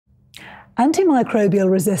Antimicrobial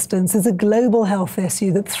resistance is a global health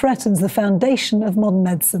issue that threatens the foundation of modern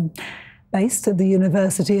medicine. Based at the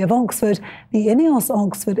University of Oxford, the INEOS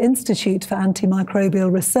Oxford Institute for Antimicrobial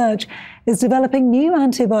Research is developing new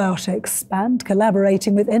antibiotics and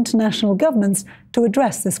collaborating with international governments to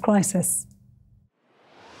address this crisis.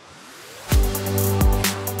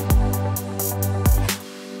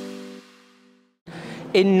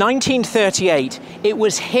 In 1938, it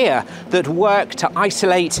was here that work to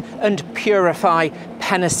isolate and purify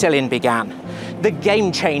penicillin began. The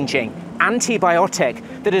game-changing antibiotic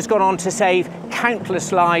that has gone on to save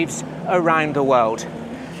countless lives around the world.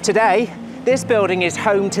 Today, this building is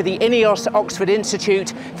home to the INEOS Oxford Institute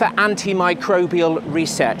for Antimicrobial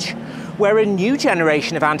Research, where a new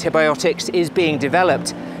generation of antibiotics is being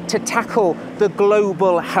developed to tackle the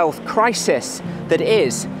global health crisis that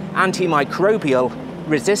is antimicrobial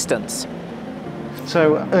resistance.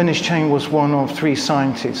 So Ernest Chain was one of three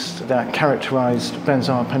scientists that characterized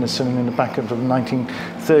benzyl penicillin in the back of the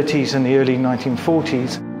 1930s and the early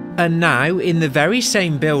 1940s. And now, in the very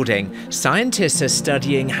same building, scientists are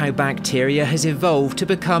studying how bacteria has evolved to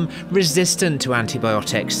become resistant to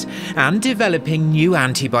antibiotics and developing new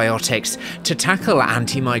antibiotics to tackle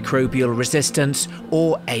antimicrobial resistance,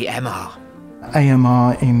 or AMR.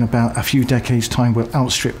 AMR in about a few decades' time will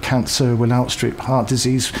outstrip cancer, will outstrip heart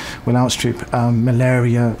disease, will outstrip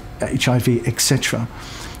malaria, HIV, etc.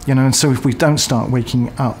 And so if we don't start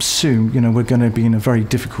waking up soon, we're going to be in a very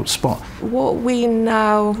difficult spot. What we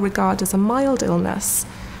now regard as a mild illness,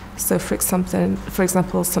 so for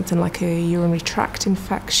example, something like a urinary tract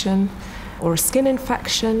infection, or a skin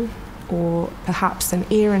infection, or perhaps an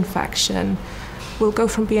ear infection, will go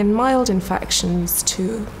from being mild infections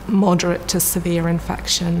to moderate to severe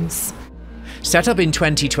infections. Set up in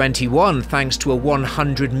 2021 thanks to a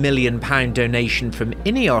 £100 million donation from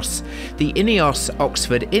INEOS, the INEOS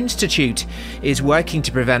Oxford Institute is working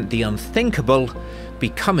to prevent the unthinkable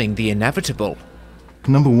becoming the inevitable.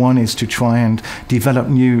 Number one is to try and develop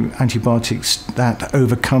new antibiotics that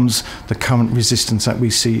overcomes the current resistance that we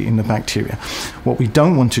see in the bacteria. What we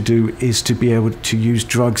don't want to do is to be able to use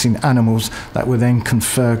drugs in animals that will then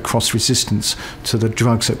confer cross-resistance to the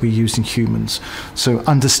drugs that we use in humans. So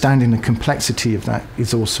understanding the complexity of that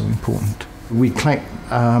is also important. We collect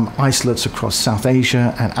isolates across South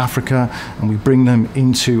Asia and Africa, and we bring them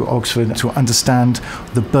into Oxford to understand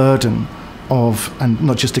the burden and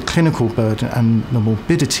not just the clinical burden and the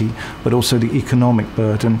morbidity, but also the economic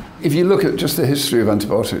burden. If you look at just the history of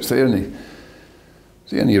antibiotics, they only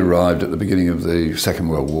arrived at the beginning of the Second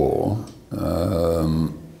World War.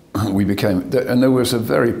 And there was a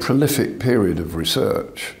very prolific period of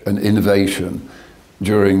research and innovation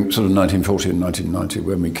during sort of 1940 and 1990,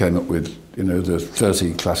 when we came up with the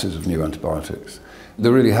 30 classes of new antibiotics.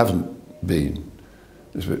 There really haven't been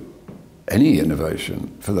any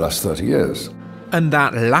innovation for the last 30 years. And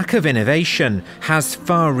that lack of innovation has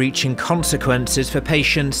far-reaching consequences for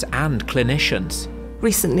patients and clinicians.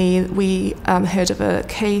 Recently, we heard of a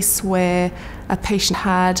case where a patient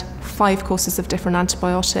had 5 courses of different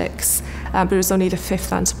antibiotics, but it was only the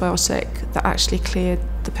 5th antibiotic that actually cleared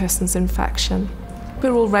the person's infection.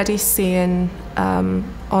 We're already seeing, on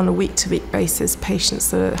a week-to-week basis, patients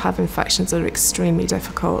that have infections that are extremely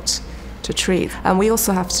difficult to treat. And we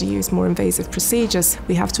also have to use more invasive procedures.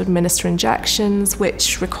 We have to administer injections,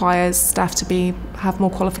 which requires staff to have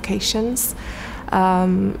more qualifications.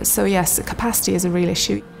 So yes, capacity is a real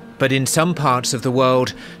issue. But in some parts of the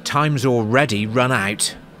world, time's already run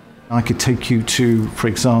out. I could take you to, for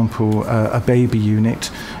example, a baby unit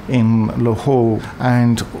in Lahore,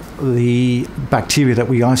 and the bacteria that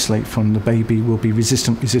we isolate from the baby will be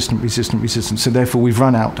resistant. So therefore we've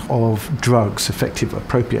run out of drugs, effective,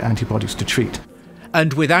 appropriate antibiotics to treat.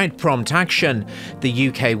 And without prompt action, the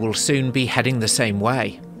UK will soon be heading the same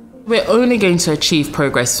way. We're only going to achieve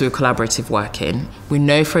progress through collaborative working. We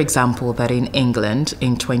know, for example, that in England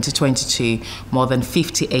in 2022, more than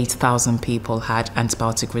 58,000 people had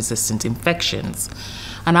antibiotic-resistant infections.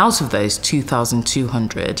 And out of those,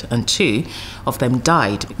 2,202 of them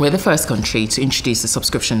died. We're the first country to introduce a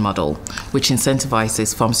subscription model, which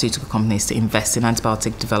incentivizes pharmaceutical companies to invest in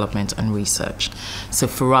antibiotic development and research. So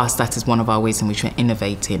for us, that is one of our ways in which we're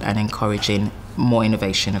innovating and encouraging more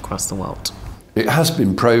innovation across the world. It has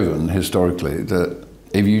been proven historically that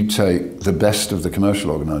if you take the best of the commercial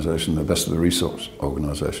organisation, the best of the resource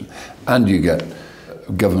organisation, and you get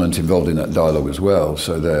government involved in that dialogue as well,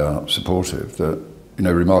 so they are supportive, that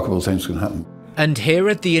remarkable things can happen. And here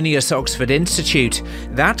at the INEOS Oxford Institute,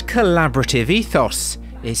 that collaborative ethos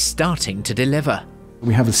is starting to deliver.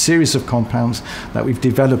 We have a series of compounds that we've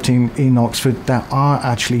developed in Oxford that are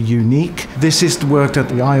actually unique. This is the work that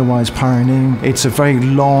the IOI is pioneering. It's a very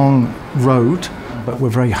long road, but we're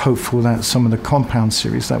very hopeful that some of the compound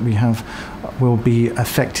series that we have will be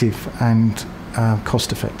effective and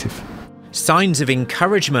cost-effective. Signs of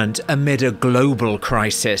encouragement amid a global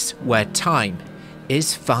crisis where time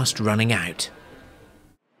is fast running out.